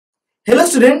Hello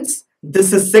students,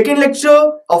 this is second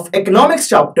lecture of economics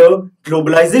chapter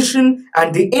Globalization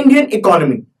and the Indian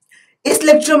Economy. इस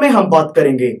lecture में हम बात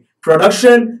करेंगे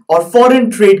प्रोडक्शन और फॉरेन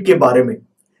ट्रेड के बारे में।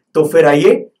 तो फिर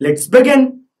आइए let's begin.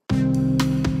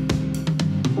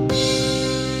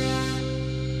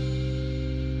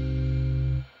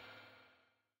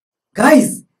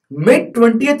 Guys, mid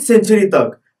 20th century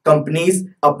तक कंपनीज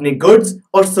अपने गुड्स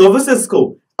और सर्विसेज को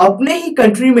अपने ही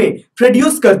कंट्री में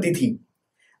प्रोड्यूस करती थी।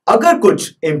 अगर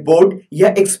कुछ इंपोर्ट या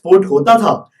एक्सपोर्ट होता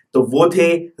था तो वो थे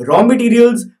रॉ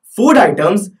मटेरियल्स, फूड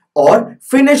आइटम्स और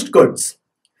फिनिश्ड गुड्स।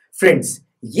 फ्रेंड्स,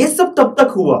 ये सब तब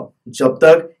तक हुआ जब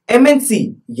तक एमएनसी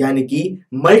यानी कि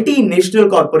मल्टीनेशनल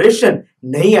कॉरपोरेशन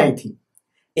नहीं आई थी।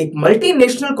 एक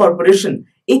मल्टीनेशनल कॉरपोरेशन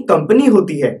एक कंपनी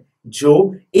होती है जो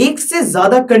एक से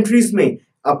ज्यादा कंट्रीज में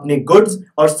अपने गुड्स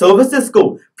और सर्विसेज को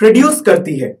प्रोड्यूस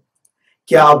करती है।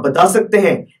 क्या आप बता सकते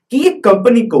हैं कि एक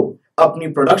कंपनी को अपनी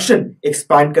प्रोडक्शन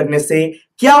एक्सपैंड करने से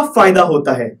क्या फायदा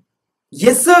होता है?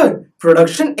 यस सर,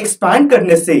 प्रोडक्शन एक्सपैंड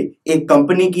करने से एक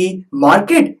कंपनी की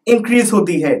मार्केट इंक्रीज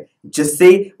होती है, जिससे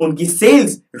उनकी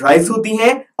सेल्स राइज होती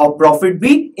हैं और प्रॉफिट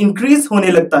भी इंक्रीज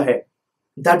होने लगता है।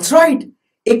 दैट्स राइट,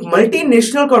 एक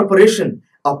मल्टीनेशनल कॉरपोरेशन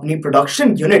अपनी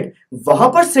प्रोडक्शन यूनिट वहां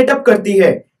पर सेटअप करती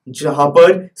है जहां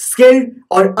पर स्किल्ड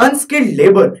और अनस्किल्ड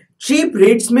लेबर चीप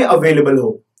रेट्स में अवेलेबल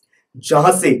हो,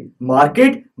 जहां से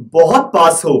मार्केट बहुत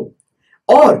पास हो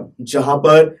और जहां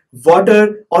पर वाटर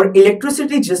और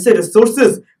इलेक्ट्रिसिटी जैसे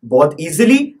रिसोर्सेज बहुत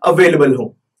इजीली अवेलेबल हो।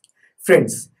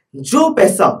 फ्रेंड्स, जो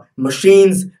पैसा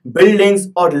मशीन्स, बिल्डिंग्स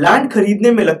और लैंड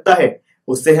खरीदने में लगता है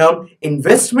उसे हम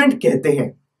इन्वेस्टमेंट कहते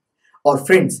हैं। और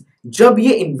फ्रेंड्स, जब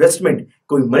ये इन्वेस्टमेंट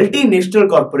कोई मल्टीनेशनल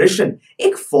कॉरपोरेशन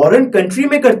एक फॉरेन कंट्री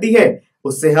में करती है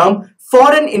उसे हम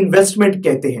फॉरेन इन्वेस्टमेंट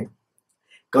कहते हैं।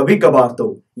 कभी कभार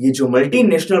तो ये जो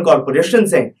मल्टीनेशनल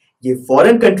कॉरपोरेशंस हैं ये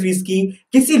फॉरेन कंट्रीज की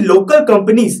किसी लोकल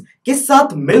कंपनीज के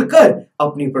साथ मिलकर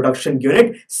अपनी प्रोडक्शन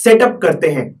यूनिट सेटअप करते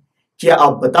हैं। क्या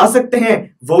आप बता सकते हैं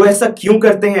वो ऐसा क्यों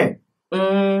करते हैं?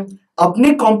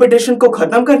 अपने कंपटीशन को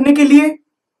खत्म करने के लिए?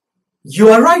 यू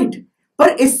आर राइट, पर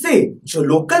इससे जो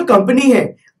लोकल कंपनी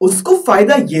है उसको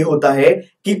फायदा ये होता है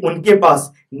कि उनके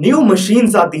पास न्यू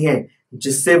मशीन्स आती हैं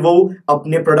जिससे वो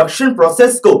अपने प्रोडक्शन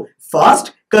प्रोसेस को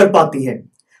फास्ट कर पाती हैं।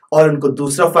 और उनको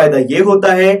दूसरा फायदा यह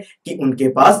होता है कि उनके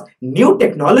पास न्यू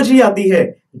टेक्नोलॉजी आती है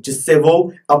जिससे वो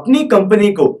अपनी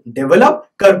कंपनी को डेवलप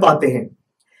कर पाते हैं।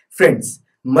 फ्रेंड्स,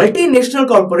 मल्टीनेशनल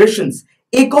कॉरपोरेशंस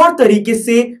एक और तरीके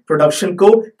से प्रोडक्शन को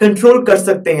कंट्रोल कर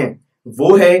सकते हैं।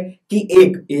 वो है कि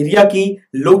एक एरिया की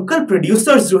लोकल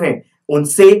प्रोड्यूसर्स जो हैं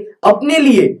उनसे अपने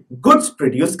लिए गुड्स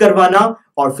प्रोड्यूस करवाना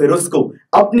और फिर उसको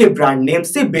अपने ब्रांड नेम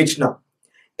से बेचना।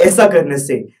 ऐसा करने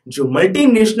से जो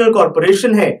मल्टीनेशनल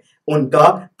कॉरपोरेशन है उनका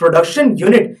प्रोडक्शन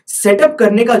यूनिट सेटअप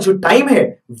करने का जो टाइम है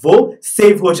वो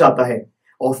सेव हो जाता है।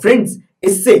 और फ्रेंड्स,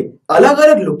 इससे अलग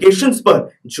अलग लोकेशंस पर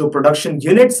जो प्रोडक्शन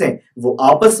यूनिट्स हैं वो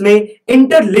आपस में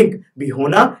इंटरलिंक भी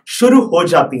होना शुरू हो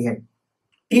जाती हैं।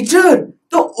 टीचर,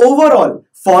 तो ओवरऑल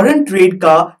फॉरेन ट्रेड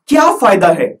का क्या फायदा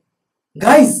है?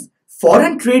 गाइस,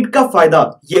 फॉरेन ट्रेड का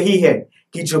फायदा यही है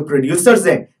कि जो प्रोड्यूसर्स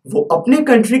हैं वो अपने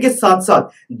कंट्री के साथ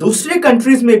साथ दूसरे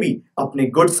कंट्रीज में भी अपने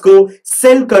गुड्स को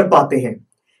सेल कर पाते हैं।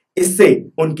 इससे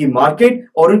उनकी मार्केट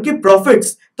और उनके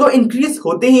प्रॉफिट्स तो इंक्रीज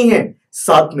होते ही हैं,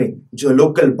 साथ में जो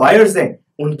लोकल बायर्स हैं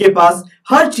उनके पास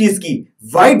हर चीज की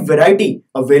वाइड वैरायटी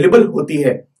अवेलेबल होती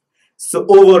है। सो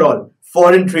ओवरऑल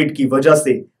फॉरेन ट्रेड की वजह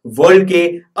से वर्ल्ड के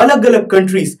अलग अलग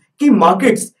कंट्रीज की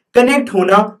मार्केट्स कनेक्ट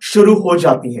होना शुरू हो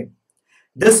जाती हैं।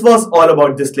 This was all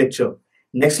about this lecture.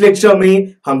 Next lecture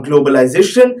में हम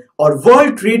ग्लोबलाइजेशन और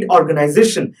वर्ल्ड ट्रेड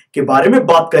ऑर्गेनाइजेशन के बारे में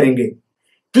बात करेंगे।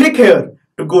 Click here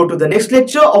to go to the next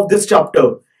lecture of this chapter.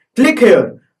 Click here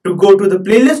to go to the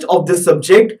playlist of this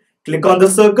subject. Click on the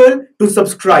circle to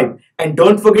subscribe and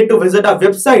don't forget to visit our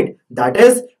website, that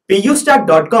is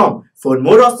PuStack.com, for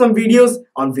more awesome videos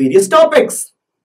on various topics.